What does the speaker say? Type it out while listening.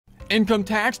Income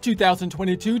tax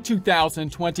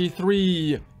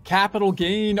 2022-2023. Capital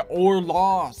gain or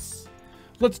loss.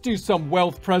 Let's do some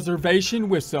wealth preservation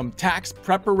with some tax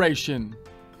preparation.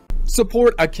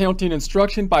 Support accounting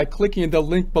instruction by clicking the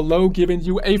link below, giving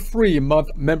you a free month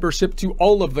membership to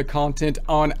all of the content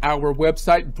on our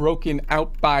website, broken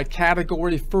out by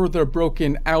category, further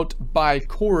broken out by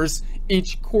course.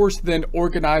 Each course then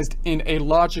organized in a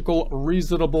logical,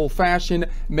 reasonable fashion,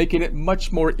 making it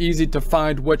much more easy to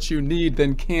find what you need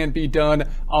than can be done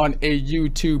on a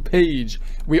YouTube page.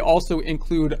 We also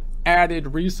include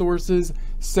added resources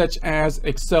such as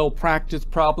Excel practice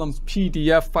problems,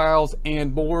 PDF files,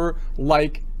 and more,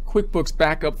 like QuickBooks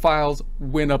backup files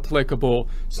when applicable.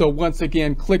 So once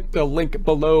again, click the link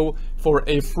below for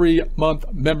a free month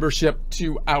membership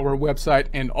to our website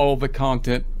and all the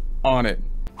content on it.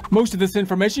 Most of this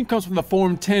information comes from the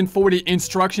Form 1040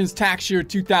 Instructions Tax Year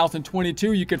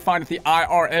 2022. You can find it at the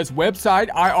IRS website,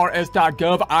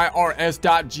 irs.gov,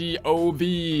 irs.gov.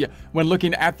 When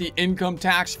looking at the income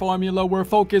tax formula, we're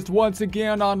focused once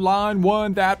again on line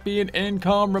 1, that being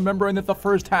income, remembering that the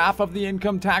first half of the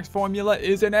income tax formula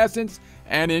is in essence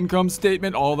an income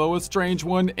statement, although a strange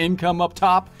one. Income up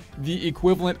top, the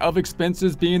equivalent of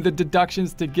expenses being the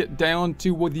deductions to get down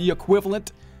to the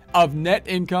equivalent of net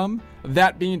income,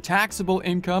 that being taxable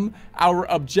income. Our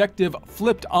objective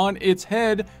flipped on its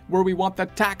head, where we want the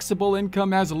taxable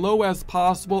income as low as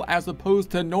possible, as opposed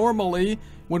to normally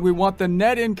when we want the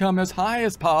net income as high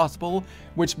as possible,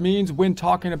 which means when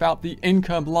talking about the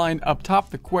income line up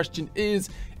top, the question is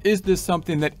this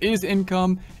something that is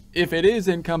income? If it is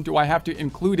income, do I have to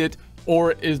include it,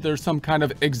 or is there some kind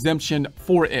of exemption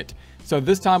for it? So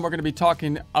this time we're going to be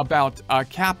talking about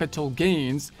capital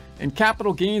gains. And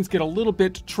capital gains get a little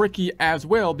bit tricky as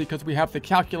well, because we have the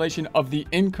calculation of the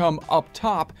income up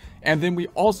top, and then we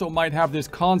also might have this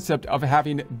concept of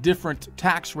having different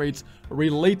tax rates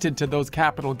related to those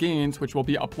capital gains, which will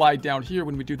be applied down here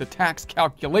when we do the tax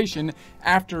calculation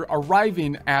after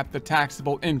arriving at the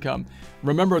taxable income.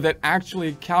 Remember that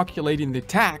actually calculating the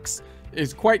tax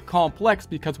is quite complex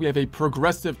because we have a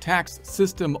progressive tax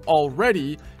system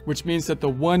already, which means that the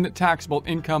one taxable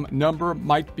income number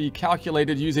might be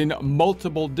calculated using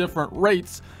multiple different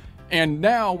rates. And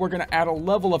now we're going to add a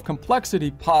level of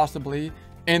complexity possibly,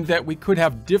 in that we could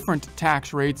have different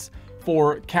tax rates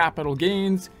for capital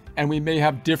gains, and we may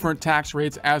have different tax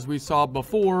rates, as we saw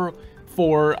before,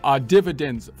 for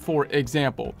dividends, for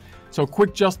example. So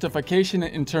quick justification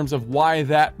in terms of why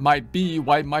that might be.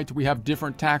 Why might we have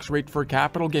different tax rate for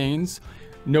capital gains?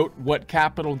 Note what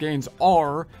capital gains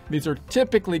are. These are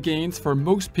typically gains for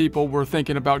most people. We're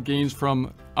thinking about gains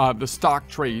from the stock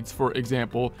trades, for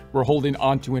example. We're holding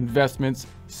onto investments,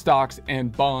 stocks and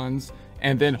bonds,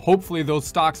 and then hopefully those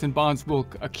stocks and bonds will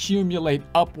accumulate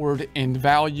upward in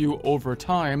value over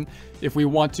time. If we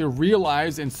want to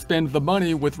realize and spend the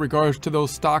money with regards to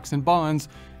those stocks and bonds,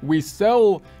 we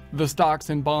sell the stocks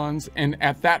and bonds, and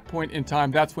at that point in time,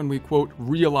 that's when we quote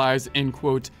realize, end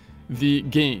quote, the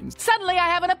gains. Suddenly I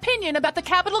have an opinion about the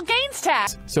capital gains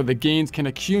tax. So the gains can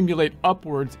accumulate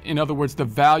upwards. In other words, the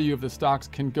value of the stocks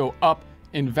can go up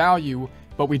in value,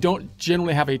 but we don't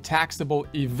generally have a taxable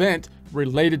event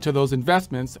related to those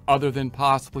investments, other than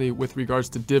possibly with regards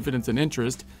to dividends and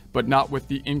interest, but not with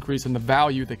the increase in the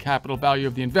value, the capital value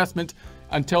of the investment,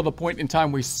 until the point in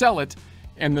time we sell it.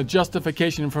 And the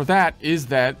justification for that is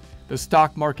that the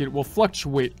stock market will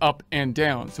fluctuate up and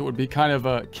down. So it would be kind of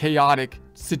a chaotic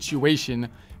situation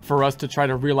for us to try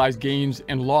to realize gains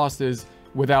and losses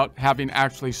without having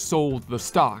actually sold the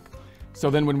stock.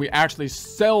 So then when we actually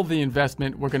sell the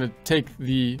investment, we're going to take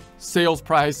the sales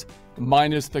price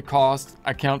minus the cost,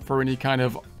 account for any kind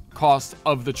of cost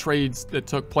of the trades that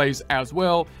took place as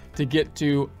well, to get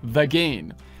to the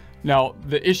gain. Now,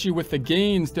 the issue with the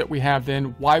gains that we have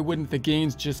then, why wouldn't the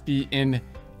gains just be in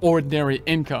ordinary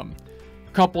income?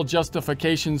 Couple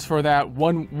justifications for that.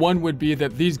 One would be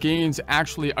that these gains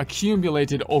actually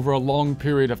accumulated over a long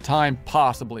period of time,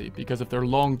 possibly, because if they're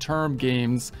long-term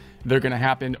gains, they're going to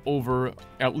happen over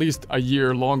at least a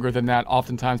year. Longer than that,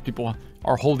 oftentimes people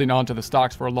are holding on to the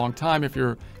stocks for a long time if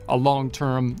you're a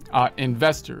long-term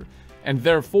investor. And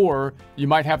therefore, you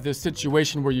might have this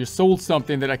situation where you sold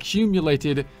something that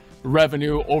accumulated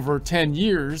revenue over 10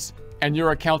 years, and you're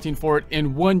accounting for it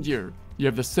in 1 year. You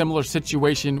have the similar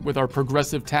situation with our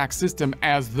progressive tax system,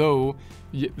 as though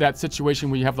that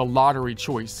situation where you have the lottery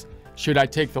choice. Should I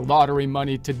take the lottery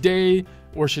money today,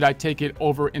 or should I take it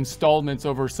over installments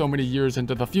over so many years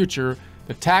into the future?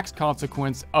 The tax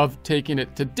consequence of taking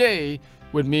it today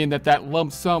would mean that that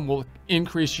lump sum will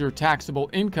increase your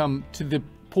taxable income to the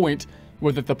point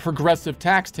where the progressive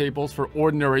tax tables for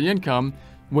ordinary income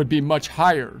would be much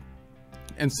higher.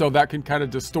 And so that can kind of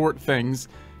distort things.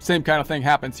 Same kind of thing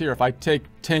happens here. If I take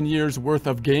 10 years worth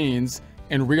of gains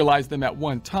and realize them at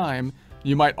one time,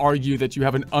 you might argue that you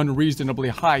have an unreasonably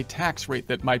high tax rate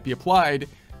that might be applied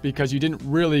because you didn't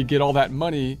really get all that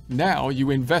money now,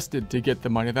 you invested to get the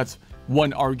money. That's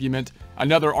one argument.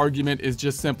 Another argument is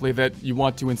just simply that you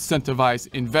want to incentivize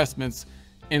investments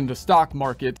in the stock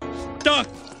market. Stock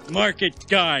market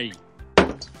guy.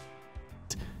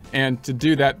 And to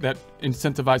do that, that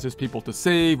incentivizes people to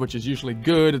save, which is usually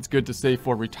good. It's good to save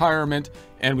for retirement.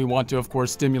 And we want to, of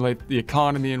course, stimulate the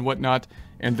economy and whatnot.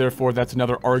 And therefore, that's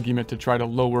another argument to try to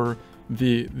lower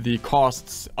the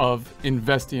costs of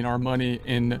investing our money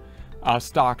in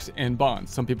stocks and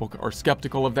bonds. Some people are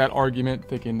skeptical of that argument,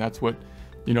 thinking that's what,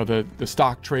 you know, the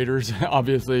stock traders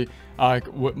obviously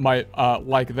might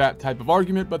like that type of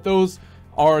argument. But those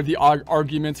are the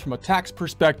arguments from a tax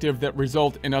perspective that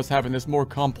result in us having this more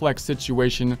complex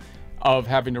situation of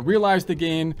having to realize the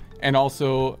gain and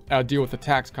also deal with the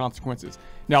tax consequences.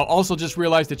 Now, also just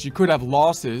realize that you could have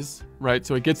losses, right?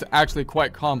 So it gets actually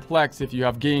quite complex if you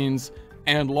have gains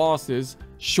and losses,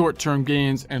 short-term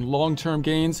gains and long-term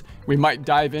gains. We might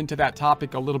dive into that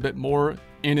topic a little bit more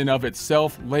in and of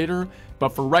itself later. But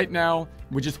for right now,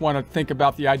 we just want to think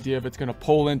about the idea of it's going to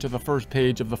pull into the first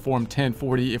page of the Form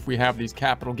 1040 if we have these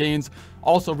capital gains.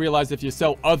 Also realize if you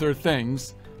sell other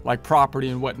things like property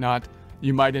and whatnot,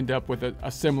 you might end up with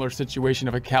a similar situation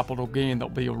of a capital gain that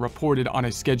will be reported on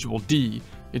a Schedule D.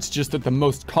 It's just that the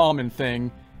most common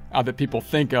thing that people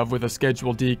think of with a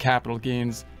Schedule D capital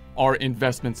gains are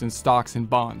investments in stocks and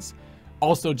bonds.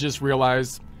 Also just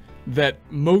realize that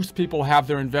most people have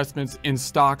their investments in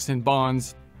stocks and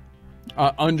bonds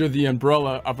under the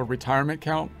umbrella of a retirement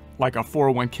account, like a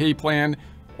 401k plan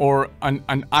or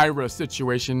an IRA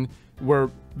situation where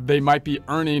they might be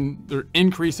earning their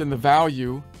increase in the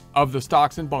value of the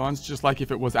stocks and bonds, just like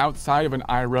if it was outside of an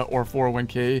IRA or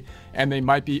 401k, and they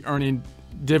might be earning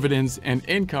dividends and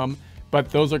income, but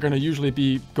those are going to usually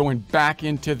be going back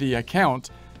into the account,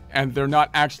 and they're not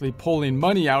actually pulling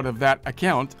money out of that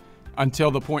account until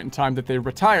the point in time that they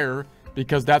retire,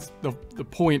 because that's the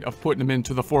point of putting them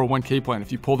into the 401k plan.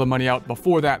 If you pull the money out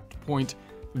before that point,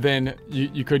 then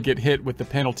you could get hit with the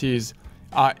penalties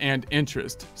and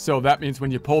interest. So that means when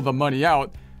you pull the money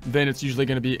out, then it's usually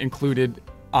going to be included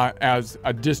as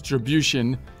a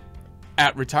distribution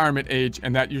at retirement age,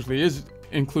 and that usually is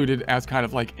included as kind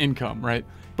of like income, right?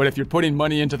 But if you're putting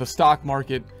money into the stock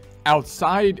market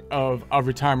outside of a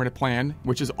retirement plan,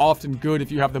 which is often good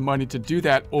if you have the money to do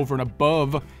that over and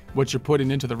above what you're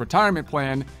putting into the retirement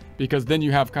plan, because then you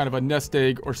have kind of a nest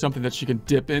egg or something that you can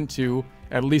dip into,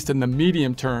 at least in the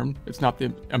medium term. It's not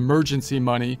the emergency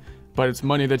money, but it's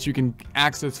money that you can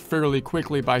access fairly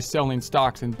quickly by selling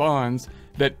stocks and bonds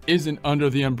that isn't under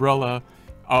the umbrella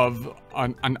of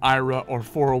an IRA or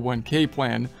 401k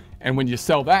plan. And when you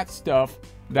sell that stuff,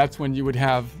 that's when you would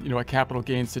have, you know, a capital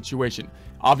gain situation.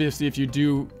 Obviously, if you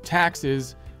do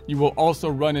taxes, you will also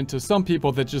run into some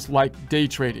people that just like day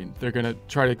trading. They're going to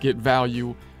try to get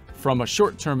value from a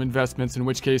short-term investments, in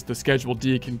which case the Schedule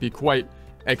D can be quite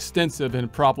extensive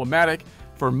and problematic.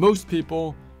 For most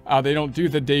people, they don't do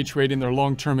the day trading. They're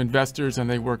long-term investors and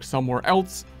they work somewhere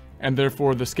else. And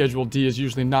therefore, the Schedule D is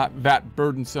usually not that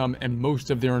burdensome. And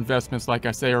most of their investments, like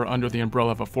I say, are under the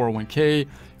umbrella of a 401k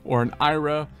or an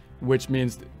IRA, which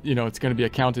means, you know, it's going to be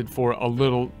accounted for a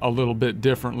little bit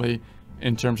differently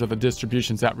in terms of the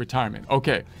distributions at retirement.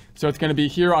 Okay, so it's going to be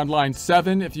here on line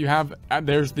 7. If you have,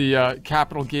 there's the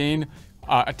capital gain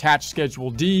attached Schedule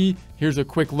D. Here's a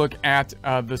quick look at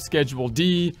the Schedule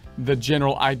D. The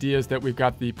general idea is that we've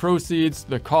got the proceeds,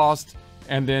 the cost,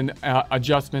 and then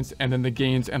adjustments, and then the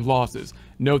gains and losses.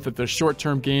 Note that there's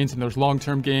short-term gains and there's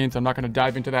long-term gains. I'm not going to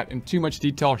dive into that in too much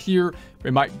detail here. We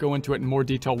might go into it in more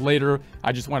detail later.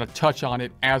 I just want to touch on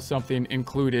it as something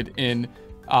included in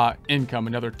income,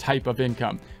 another type of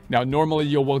income. Now, normally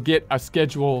you will get a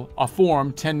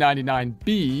Form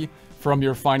 1099-B from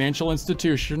your financial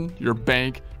institution, your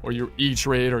bank, or your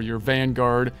E-Trade, or your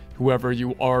Vanguard, whoever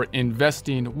you are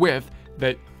investing with,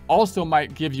 that also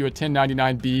might give you a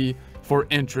 1099-B for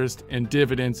interest and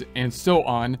dividends and so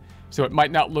on. So it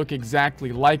might not look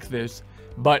exactly like this,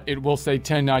 but it will say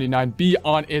 1099-B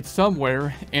on it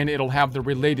somewhere, and it'll have the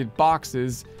related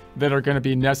boxes that are going to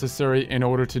be necessary in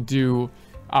order to do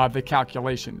the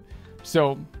calculation.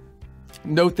 So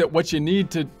note that what you need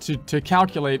to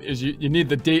calculate is you need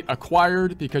the date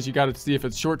acquired, because you got to see if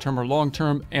it's short-term or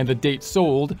long-term, and the date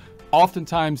sold.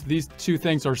 Oftentimes these two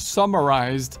things are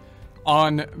summarized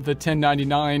on the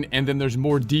 1099, and then there's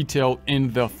more detail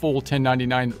in the full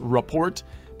 1099 report,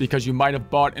 because you might have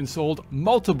bought and sold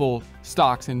multiple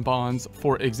stocks and bonds,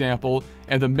 for example.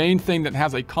 And the main thing that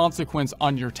has a consequence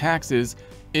on your taxes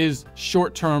is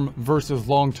short-term versus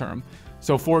long-term.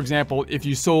 So for example, if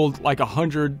you sold like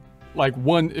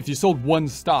if you sold one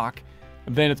stock,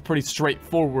 then it's pretty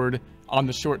straightforward on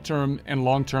the short-term and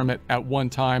long-term at one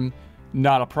time,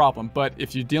 not a problem. But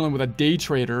if you're dealing with a day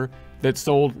trader that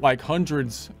sold like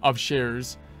hundreds of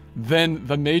shares, then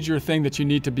the major thing that you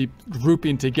need to be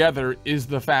grouping together is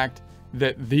the fact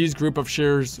that these group of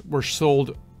shares were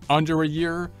sold under a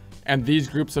year and these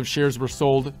groups of shares were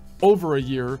sold over a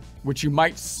year, which you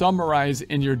might summarize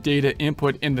in your data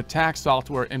input in the tax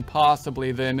software and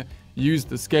possibly then use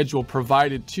the schedule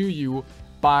provided to you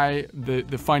by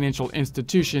the financial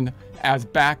institution as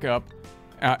backup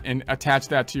and attach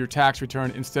that to your tax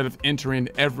return instead of entering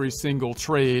every single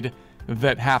trade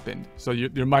that happened. So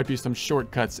there might be some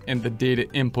shortcuts in the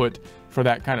data input for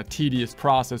that kind of tedious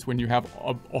process when you have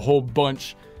a whole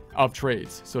bunch of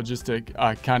trades. So just to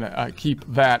kind of keep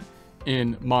that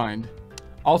in mind.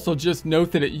 Also, just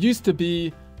note that it used to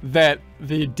be that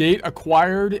the date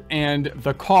acquired and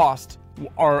the cost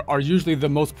are usually the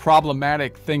most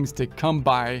problematic things to come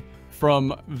by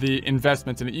from the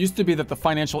investments. And it used to be that the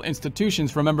financial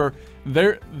institutions, remember,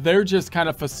 they're just kind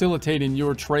of facilitating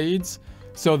your trades.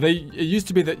 So it used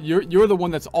to be that you're the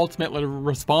one that's ultimately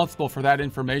responsible for that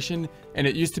information, and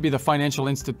it used to be the financial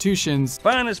institutions,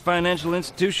 Finest financial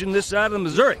institution this side of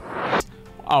Missouri,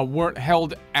 weren't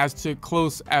held as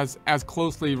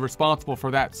closely responsible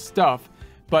for that stuff.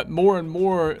 But more and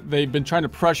more, they've been trying to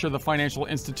pressure the financial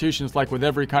institutions, like with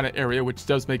every kind of area, which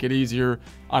does make it easier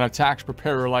on a tax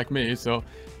preparer like me. So,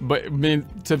 but I mean,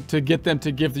 to get them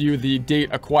to give you the date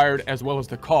acquired as well as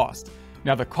the cost.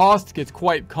 Now the cost gets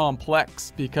quite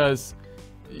complex because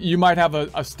you might have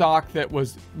a stock that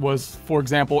was, for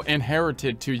example,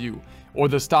 inherited to you, or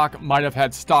the stock might have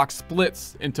had stock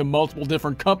splits into multiple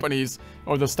different companies,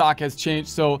 or the stock has changed.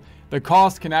 So the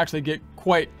cost can actually get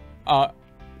quite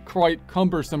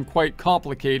cumbersome, quite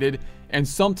complicated. And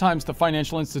sometimes the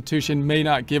financial institution may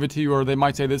not give it to you, or they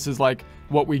might say this is like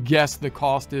what we guess the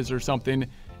cost is or something.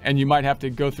 And you might have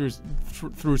to go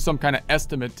through some kind of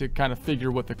estimate to kind of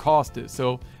figure what the cost is.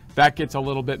 So that gets a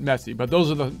little bit messy. But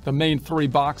those are the main three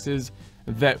boxes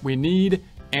that we need.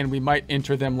 And we might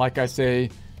enter them, like I say,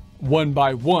 one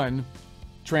by one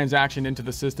transaction into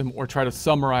the system, or try to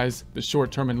summarize the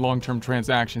short-term and long-term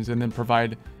transactions and then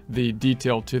provide the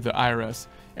detail to the IRS.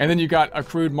 And then you got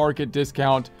accrued market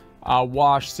discount,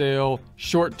 wash sale,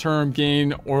 short-term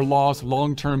gain or loss,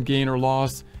 long-term gain or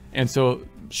loss. And so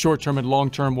short-term and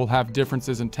long-term will have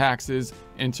differences in taxes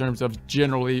in terms of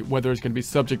generally whether it's going to be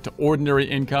subject to ordinary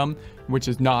income, which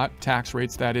is not tax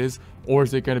rates, that is, or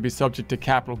is it going to be subject to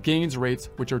capital gains rates,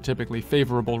 which are typically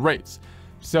favorable rates.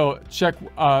 So check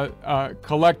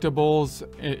collectibles,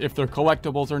 if they're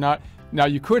collectibles or not. Now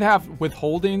you could have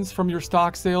withholdings from your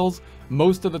stock sales.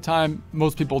 Most of the time,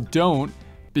 most people don't,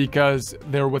 because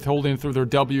they're withholding through their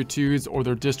W-2s or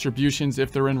their distributions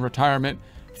if they're in retirement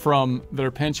from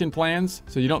their pension plans.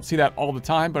 So you don't see that all the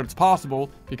time, but it's possible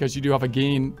because you do have a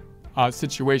gain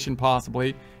situation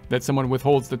possibly that someone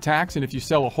withholds the tax. And if you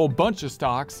sell a whole bunch of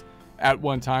stocks at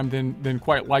one time, then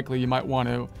quite likely you might want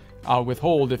to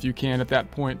withhold if you can at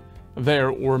that point there,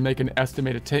 or make an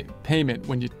estimated payment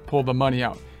when you pull the money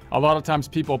out. A lot of times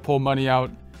people pull money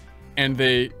out and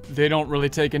they don't really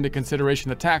take into consideration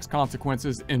the tax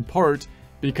consequences, in part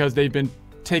because they've been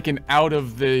taken out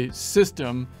of the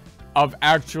system of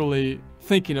actually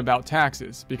thinking about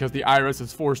taxes, because the IRS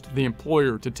has forced the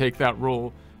employer to take that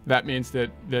role. That means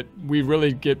that we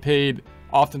really get paid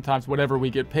oftentimes whatever we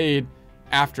get paid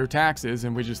after taxes,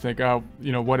 and we just think, oh,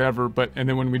 you know, whatever. And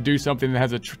then when we do something that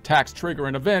has a tax trigger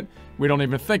and event, we don't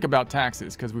even think about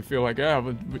taxes because we feel like,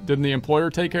 oh, didn't the employer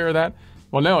take care of that?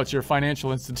 Well, no, it's your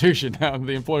financial institution.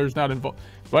 The employer's not involved.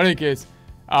 But in any case,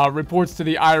 reports to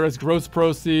the IRS gross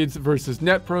proceeds versus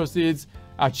net proceeds.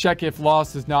 Check if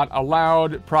loss is not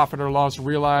allowed, profit or loss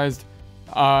realized,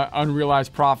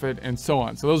 unrealized profit, and so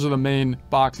on. So those are the main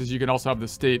boxes. You can also have the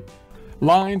state.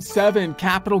 Line 7,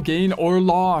 capital gain or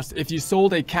loss. If you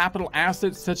sold a capital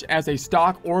asset such as a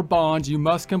stock or bond, you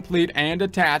must complete and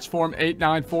attach Form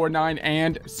 8949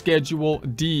 and Schedule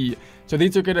D. So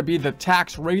these are going to be the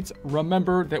tax rates.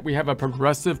 Remember that we have a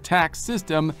progressive tax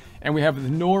system and we have the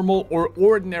normal or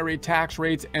ordinary tax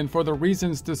rates. And for the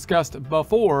reasons discussed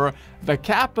before, the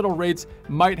capital rates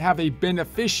might have a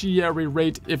beneficiary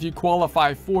rate if you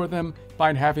qualify for them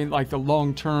by having like the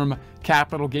long-term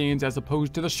capital gains as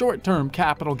opposed to the short-term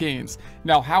capital gains.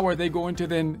 Now, how are they going to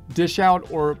then dish out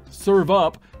or serve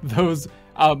up those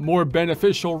more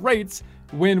beneficial rates?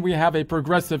 when we have a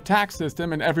progressive tax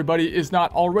system and everybody is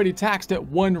not already taxed at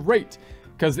one rate,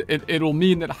 because it'll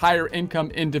mean that higher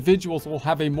income individuals will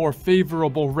have a more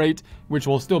favorable rate, which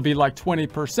will still be like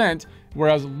 20%,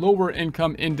 whereas lower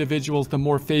income individuals, the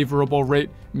more favorable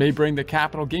rate may bring the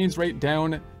capital gains rate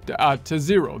down to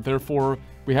zero. Therefore,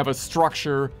 we have a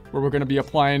structure where we're going to be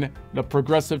applying the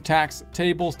progressive tax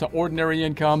tables to ordinary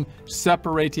income,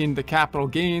 separating the capital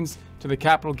gains to the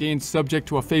capital gains subject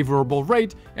to a favorable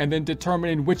rate, and then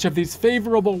determining which of these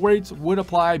favorable rates would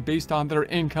apply based on their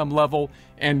income level,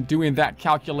 and doing that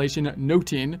calculation,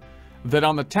 noting that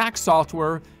on the tax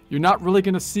software, you're not really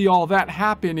going to see all that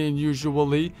happening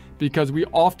usually, because we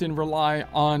often rely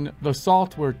on the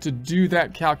software to do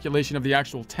that calculation of the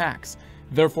actual tax.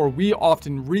 Therefore, we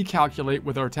often recalculate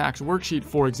with our tax worksheet,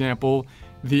 for example,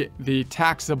 the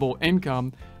taxable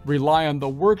income, rely on the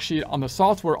worksheet on the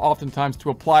software oftentimes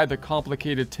to apply the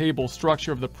complicated table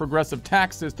structure of the progressive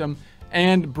tax system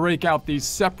and break out these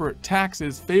separate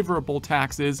taxes, favorable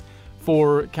taxes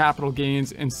for capital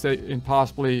gains and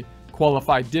possibly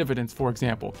qualified dividends, for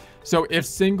example. So if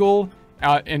single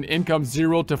and income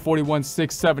 0 to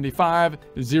 41,675,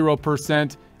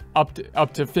 0%, up to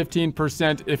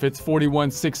 15% if it's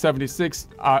 41,676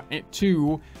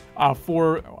 to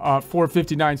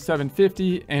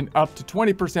 459,750, and up to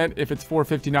 20% if it's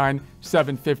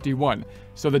 459,751.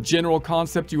 So the general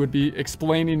concept you would be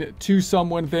explaining to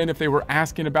someone then if they were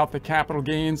asking about the capital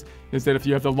gains is that if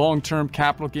you have the long-term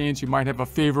capital gains, you might have a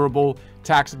favorable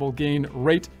taxable gain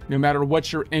rate no matter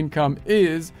what your income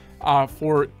is.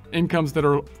 For incomes that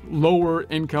are lower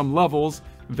income levels,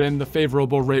 then the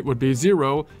favorable rate would be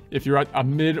 0. If you're at a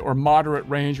mid or moderate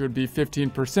range, it would be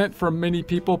 15% for many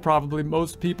people, probably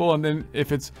most people. And then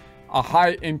if it's a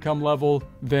high income level,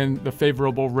 then the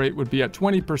favorable rate would be at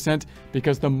 20%,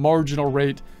 because the marginal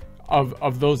rate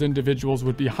of those individuals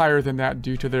would be higher than that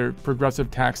due to their progressive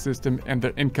tax system and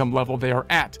the income level they are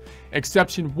at.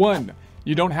 Exception 1.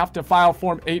 You don't have to file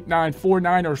Form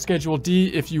 8949 or Schedule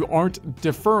D if you aren't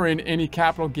deferring any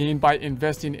capital gain by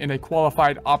investing in a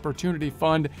qualified opportunity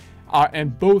fund,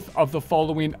 and both of the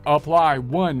following apply.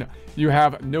 1, you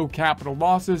have no capital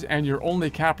losses and your only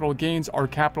capital gains are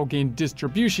capital gain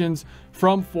distributions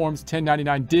from Forms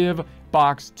 1099 Div,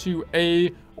 Box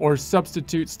 2A, or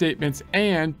substitute statements,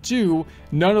 and 2,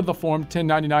 none of the Form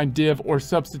 1099 Div or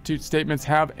substitute statements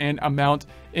have an amount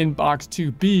in Box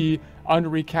 2B,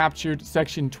 unrecaptured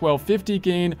Section 1250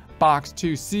 gain, Box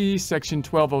 2C, Section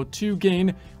 1202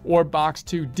 gain, or Box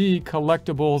 2D,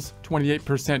 collectibles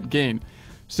 28% gain.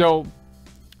 So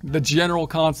the general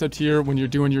concept here when you're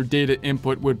doing your data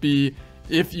input would be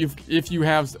if you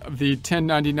have the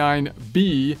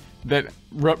 1099B that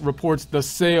reports the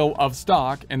sale of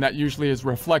stock, and that usually is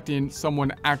reflecting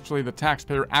someone actually, the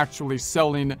taxpayer actually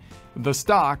selling the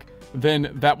stock, then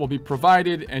that will be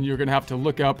provided, and you're going to have to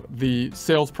look up the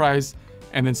sales price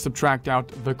and then subtract out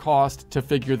the cost to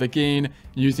figure the gain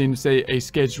using, say, a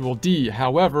Schedule D.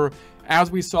 However,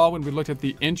 as we saw when we looked at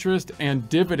the interest and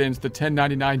dividends, the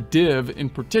 1099 Div in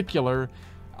particular,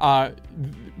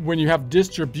 when you have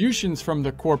distributions from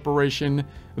the corporation,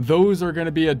 those are going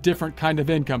to be a different kind of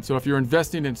income. So if you're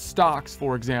investing in stocks,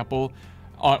 for example,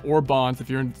 or bonds, if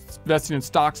you're investing in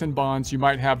stocks and bonds, you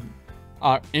might have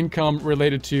income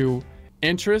related to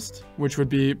interest, which would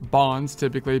be bonds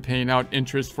typically paying out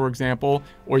interest, for example,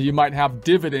 or you might have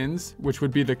dividends, which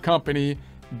would be the company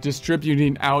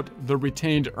distributing out the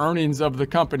retained earnings of the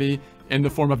company in the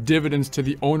form of dividends to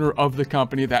the owner of the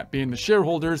company, that being the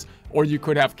shareholders. Or you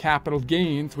could have capital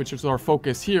gains, which is our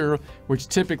focus here, which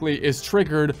typically is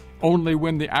triggered only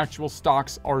when the actual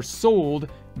stocks are sold,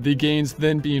 the gains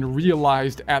then being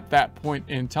realized at that point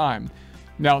in time.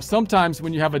 Now, sometimes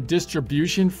when you have a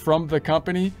distribution from the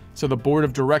company, so the board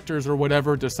of directors or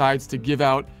whatever decides to give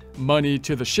out money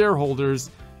to the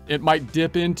shareholders, it might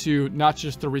dip into not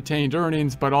just the retained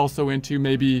earnings, but also into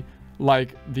maybe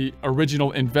like the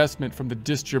original investment from the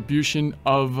distribution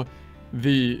of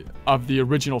the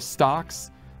original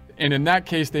stocks. And in that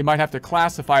case, they might have to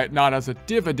classify it not as a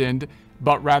dividend,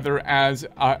 but rather as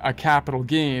a capital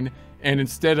gain. And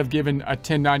instead of giving a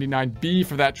 1099B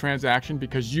for that transaction,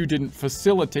 because you didn't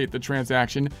facilitate the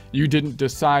transaction, you didn't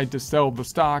decide to sell the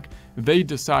stock, they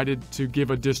decided to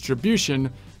give a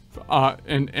distribution.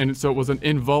 And so it was an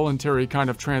involuntary kind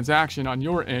of transaction on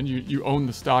your end. You own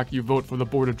the stock, you vote for the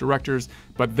board of directors,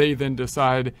 but they then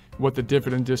decide what the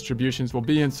dividend distributions will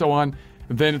be and so on.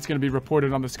 Then it's going to be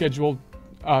reported on the Schedule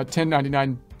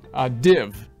 1099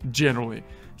 Div generally.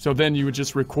 So then you would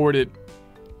just record it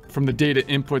from the data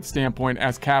input standpoint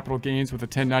as capital gains with a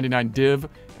 1099 Div,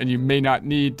 and you may not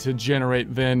need to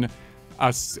generate then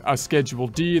a Schedule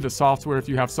D. The software, if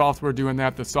you have software doing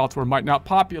that, the software might not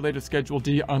populate a Schedule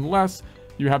D unless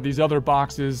you have these other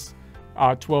boxes,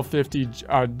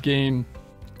 1250 gain,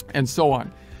 and so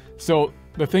on. So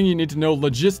the thing you need to know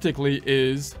logistically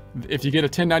is if you get a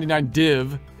 1099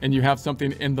 div and you have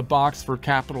something in the box for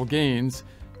capital gains,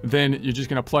 then you're just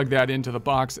going to plug that into the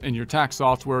box in your tax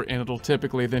software, and it'll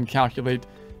typically then calculate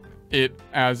it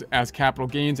as capital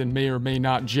gains and may or may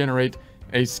not generate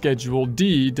a Schedule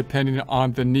D depending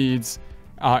on the needs.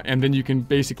 And then you can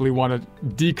basically want to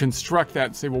deconstruct that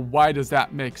and say, well, why does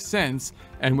that make sense?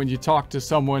 And when you talk to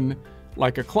someone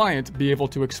like a client, be able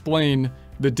to explain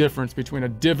the difference between a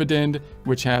dividend,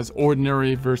 which has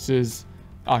ordinary versus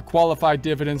qualified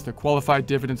dividends. The qualified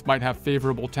dividends might have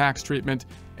favorable tax treatment,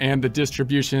 and the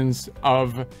distributions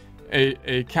of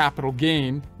a capital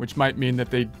gain, which might mean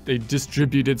that they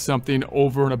distributed something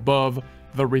over and above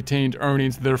the retained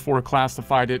earnings, therefore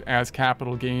classified it as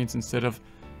capital gains instead of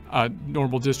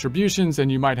normal distributions.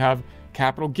 And you might have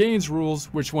capital gains rules,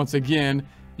 which once again,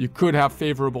 you could have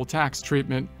favorable tax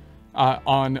treatment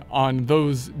on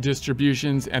those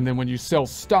distributions. And then when you sell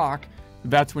stock,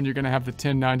 that's when you're going to have the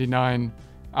 1099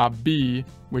 B,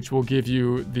 which will give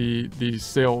you the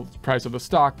sale price of the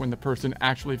stock when the person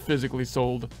actually physically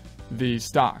sold the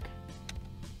stock.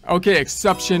 Okay,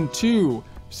 exception 2.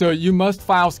 So you must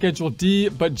file Schedule D,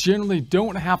 but generally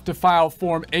don't have to file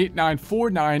Form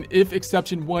 8949 if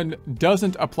Exception 1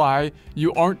 doesn't apply.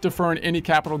 You aren't deferring any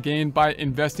capital gain by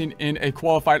investing in a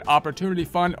qualified opportunity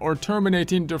fund or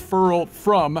terminating deferral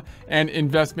from an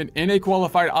investment in a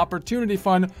qualified opportunity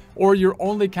fund, or your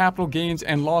only capital gains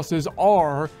and losses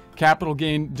are capital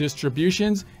gain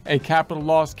distributions, a capital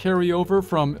loss carryover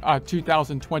from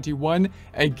 2021,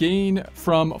 a gain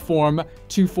from Form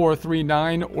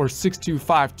 2439 or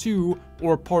 6252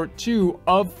 or Part 2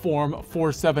 of Form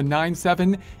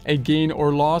 4797, a gain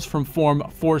or loss from Form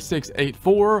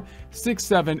 4684,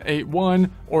 6781,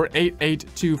 or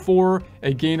 8824,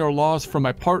 a gain or loss from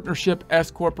a partnership, S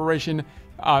corporation,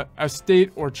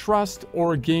 estate or trust,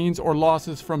 or gains or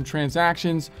losses from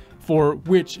transactions for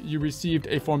which you received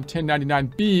a Form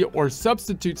 1099-B or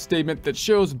substitute statement that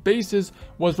shows basis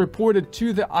was reported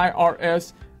to the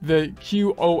IRS. The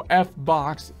QOF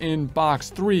box in box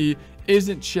 3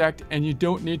 isn't checked, and you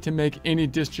don't need to make any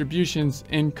distributions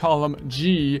in column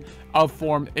G of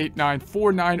Form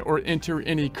 8949 or enter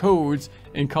any codes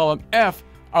in column F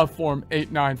of Form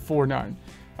 8949.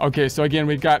 Okay, so again,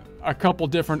 we've got a couple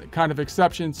different kind of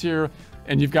exceptions here,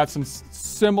 and you've got some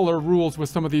similar rules with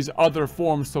some of these other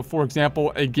forms. So for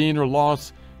example, a gain or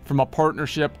loss from a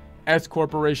partnership, S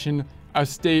corporation,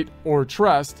 estate, or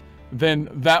trust, then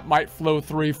that might flow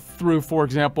through, for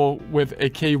example, with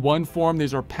a K1 form.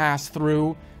 These are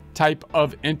pass-through type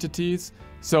of entities.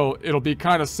 So it'll be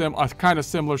kind of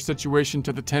similar situation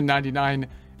to the 1099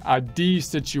 D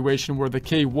situation, where the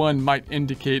K1 might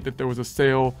indicate that there was a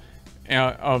sale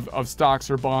of stocks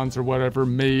or bonds or whatever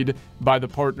made by the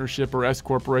partnership or S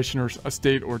corporation or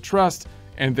estate or trust.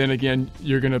 And then again,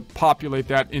 you're going to populate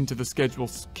that into the Schedule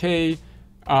K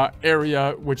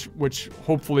area, which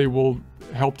hopefully will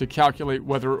help to calculate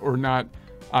whether or not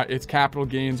it's capital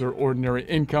gains or ordinary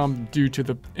income due to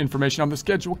the information on the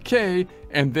Schedule K.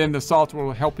 And then the software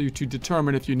will help you to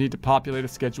determine if you need to populate a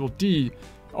Schedule D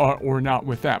or not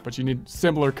with that, but you need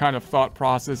similar kind of thought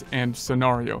process and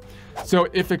scenario. So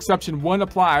if Exception 1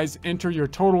 applies, enter your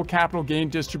total capital gain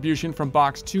distribution from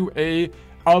box 2A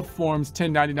of Forms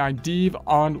 1099-D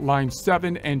on line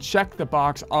 7 and check the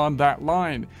box on that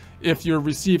line. If you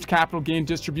received capital gain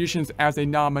distributions as a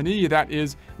nominee, that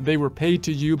is, they were paid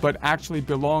to you but actually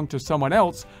belong to someone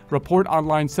else, report on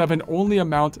line 7 only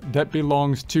amount that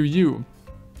belongs to you.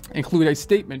 Include a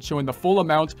statement showing the full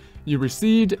amount you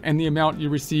received and the amount you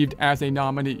received as a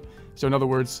nominee. So in other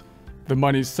words, the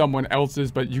money's someone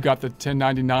else's, but you got the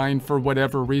 1099 for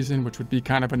whatever reason, which would be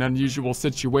kind of an unusual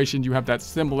situation. You have that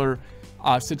similar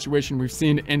situation we've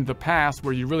seen in the past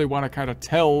where you really want to kind of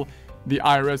tell the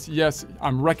IRS, yes,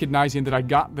 I'm recognizing that I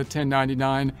got the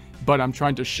 1099, but I'm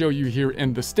trying to show you here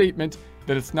in the statement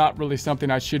that it's not really something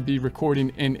I should be recording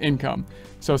in income.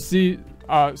 So see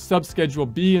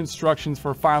subschedule B, instructions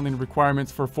for filing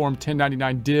requirements for Form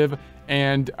 1099 Div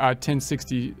and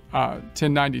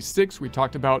 1096. We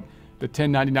talked about the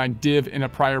 1099 Div in a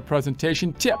prior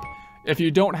presentation. Tip: if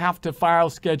you don't have to file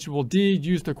Schedule D,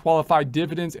 use the qualified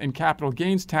dividends and capital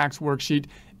gains tax worksheet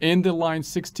in the line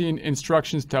 16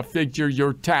 instructions to figure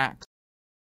your tax.